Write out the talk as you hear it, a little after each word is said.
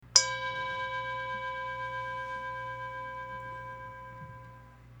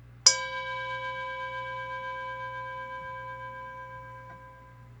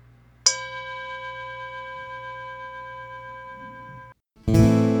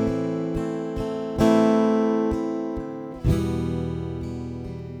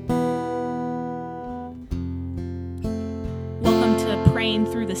praying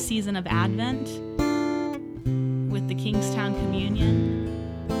through the season of Advent with the Kingstown Communion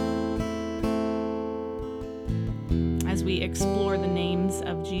as we explore the names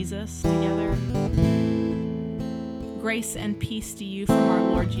of Jesus together. Grace and peace to you from our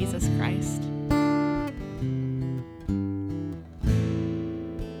Lord Jesus Christ.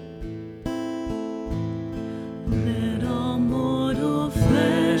 Let all mortal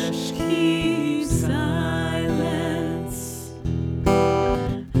flesh keep silence,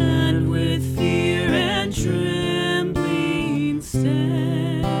 and with fear and trembling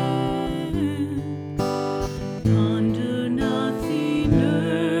stand. Ponder nothing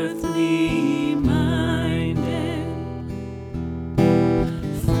earthly minded,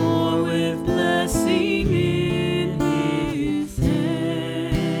 for with blessing in his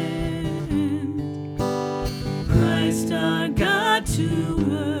hand, Christ our God to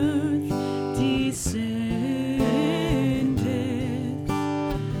earth descended,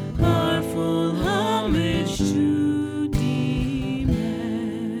 our full homage to demand.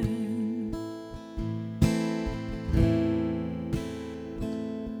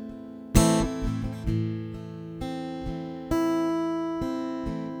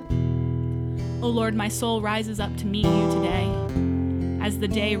 O Lord, my soul rises up to meet you today, as the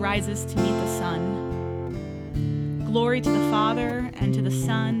day rises to meet the sun. Glory to the Father, and to the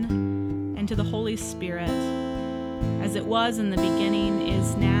Son, and to the Holy Spirit, as it was in the beginning,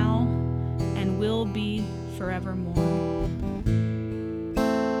 is now, and will be forevermore.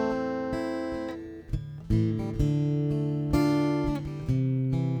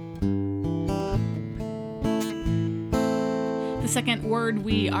 The second word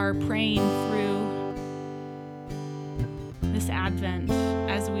we are praying through this Advent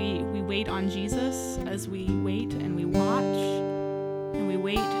as we wait on Jesus, as we wait and we watch and we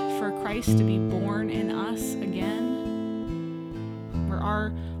wait for Christ to be born in us again, where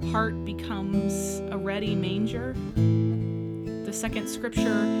our heart becomes a ready manger. The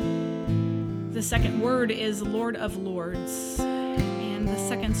second word is Lord of Lords, and the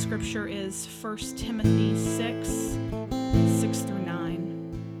second scripture is 1 Timothy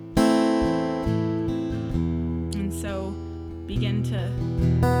 6:6-9. And so begin to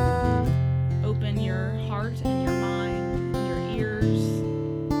open your heart and your mind and your ears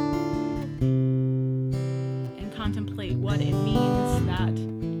and contemplate what it means that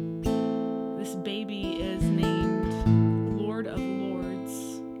this baby is named Lord of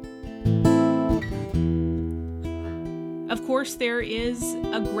Lords. Of course, there is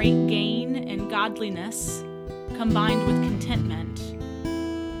a great gain in godliness combined with contentment,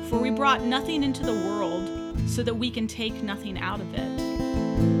 for we brought nothing into the world so that we can take nothing out of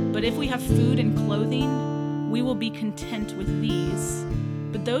it. But if we have food and clothing, we will be content with these.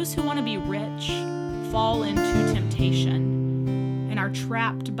 But those who want to be rich fall into temptation and are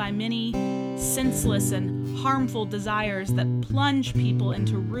trapped by many senseless and harmful desires that plunge people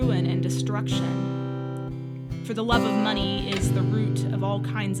into ruin and destruction. For the love of money is the root of all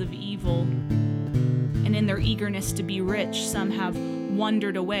kinds of evil, and in their eagerness to be rich, some have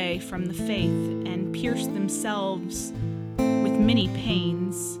wandered away from the faith and pierced themselves with many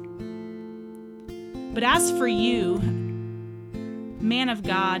pains. But as for you, man of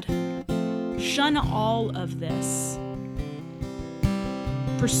God, shun all of this.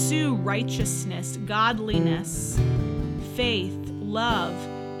 Pursue righteousness, godliness, faith, love,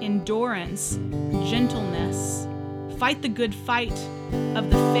 endurance, gentleness. Fight the good fight of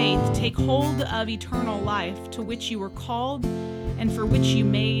the faith. Take hold of eternal life, to which you were called and for which you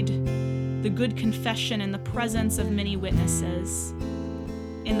made the good confession in the presence of many witnesses.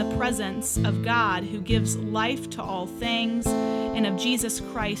 In the presence of God, who gives life to all things, and of Jesus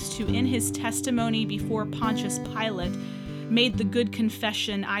Christ, who in his testimony before Pontius Pilate made the good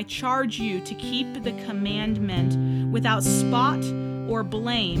confession, I charge you to keep the commandment without spot or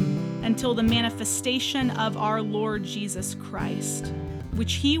blame until the manifestation of our Lord Jesus Christ,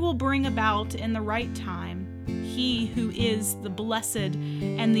 which he will bring about in the right time. He who is the blessed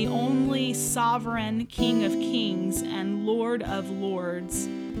and the only sovereign King of kings and Lord of lords.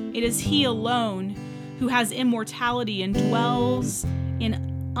 It is he alone who has immortality and dwells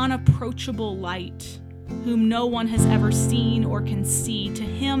in unapproachable light, whom no one has ever seen or can see. To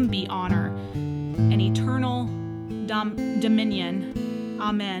him be honor and eternal dominion.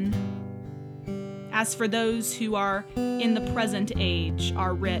 Amen. As for those who are in the present age,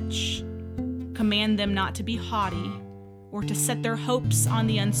 are rich, command them not to be haughty or to set their hopes on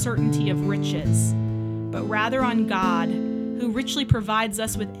the uncertainty of riches, but rather on God, who richly provides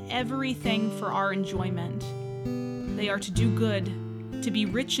us with everything for our enjoyment. They are to do good, to be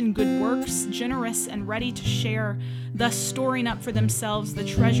rich in good works, generous and ready to share, thus storing up for themselves the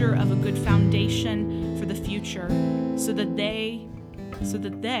treasure of a good foundation for the future, so that they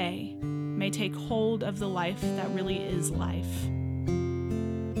may take hold of the life that really is life.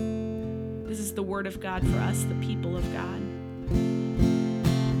 This is the word of God for us, the people of God.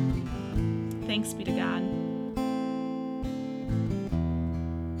 Thanks be to God.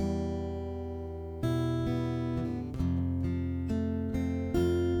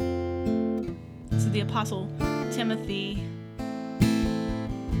 So the Apostle Timothy,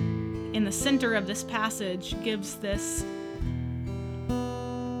 in the center of this passage, gives this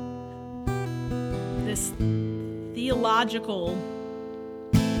theological,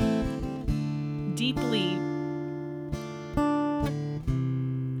 deeply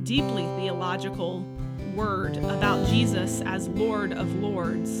theological word about Jesus as Lord of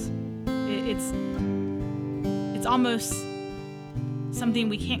Lords. It's almost something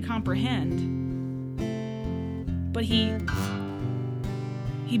we can't comprehend. But he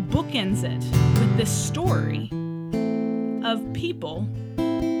bookends it with this story of people,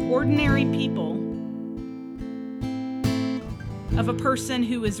 ordinary people, of a person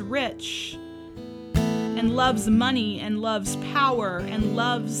who is rich and loves money and loves power and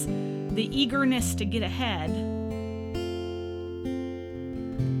loves the eagerness to get ahead.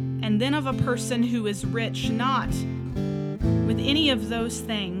 And then of a person who is rich not with any of those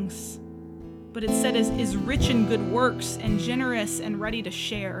things, but it said is rich in good works and generous and ready to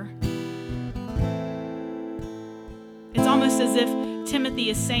share. It's almost as if Timothy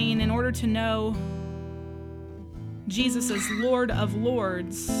is saying, in order to know Jesus as Lord of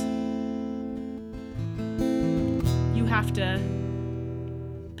Lords, you have to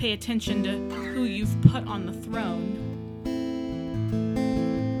pay attention to who you've put on the throne.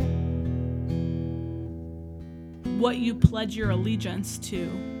 What you pledge your allegiance to.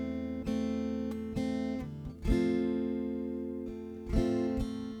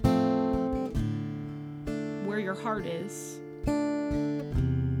 Where your heart is.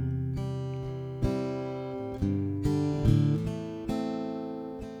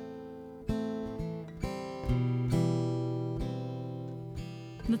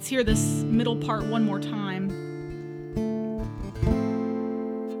 Let's hear this middle part one more time.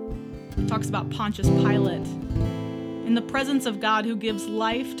 It talks about Pontius Pilate. In the presence of God who gives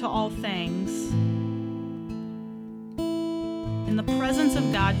life to all things. In the presence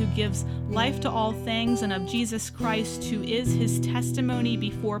of God who gives life to all things, and of Jesus Christ who is his testimony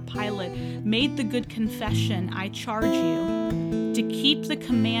before Pilate, made the good confession, I charge you to keep the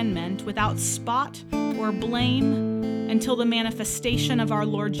commandment without spot or blame until the manifestation of our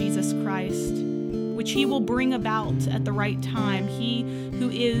Lord Jesus Christ, which he will bring about at the right time, he who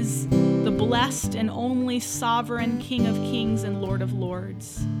is the blessed and only sovereign King of kings and Lord of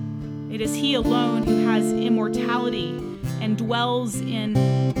lords. It is he alone who has immortality and dwells in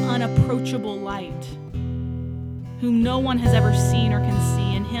unapproachable light, whom no one has ever seen or can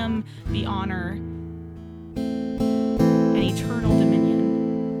see. In him be honor and eternal dominion.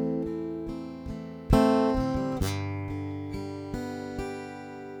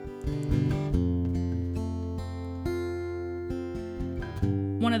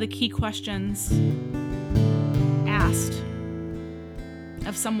 One of the key questions asked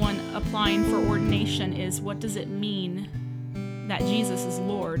of someone applying for ordination is, what does it mean that Jesus is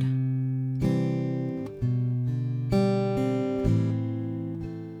Lord? And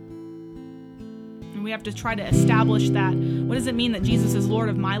we have to try to establish that. What does it mean that Jesus is Lord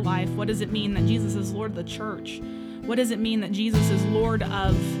of my life? What does it mean that Jesus is Lord of the church? What does it mean that Jesus is Lord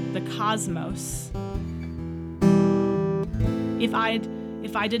of the cosmos? If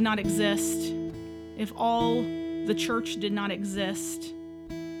I did not exist, if all the church did not exist,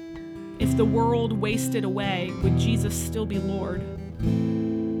 if the world wasted away, would Jesus still be Lord?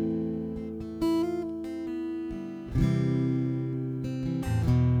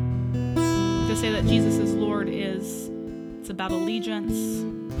 To say that Jesus is Lord it's about allegiance.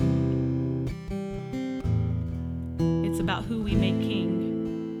 It's about who we make king.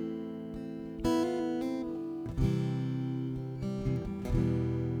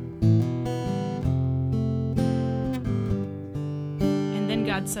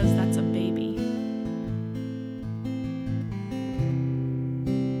 God says that's a baby.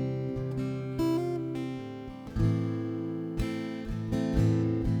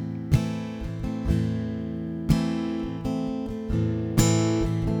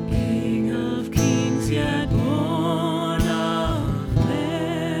 King of kings, yet born of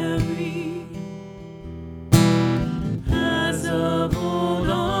Mary, as of old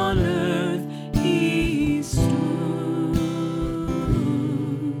on earth he stood.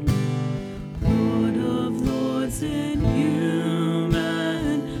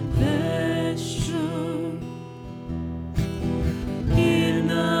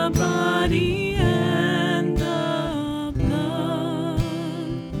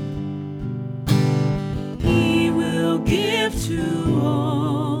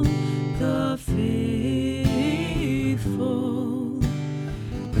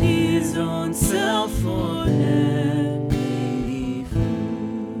 his own self for every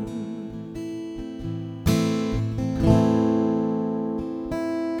food.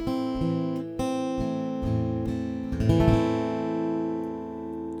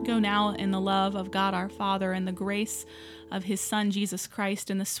 Go now in the love of God our Father and the grace of his Son, Jesus Christ,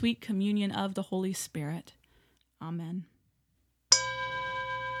 and the sweet communion of the Holy Spirit. Amen.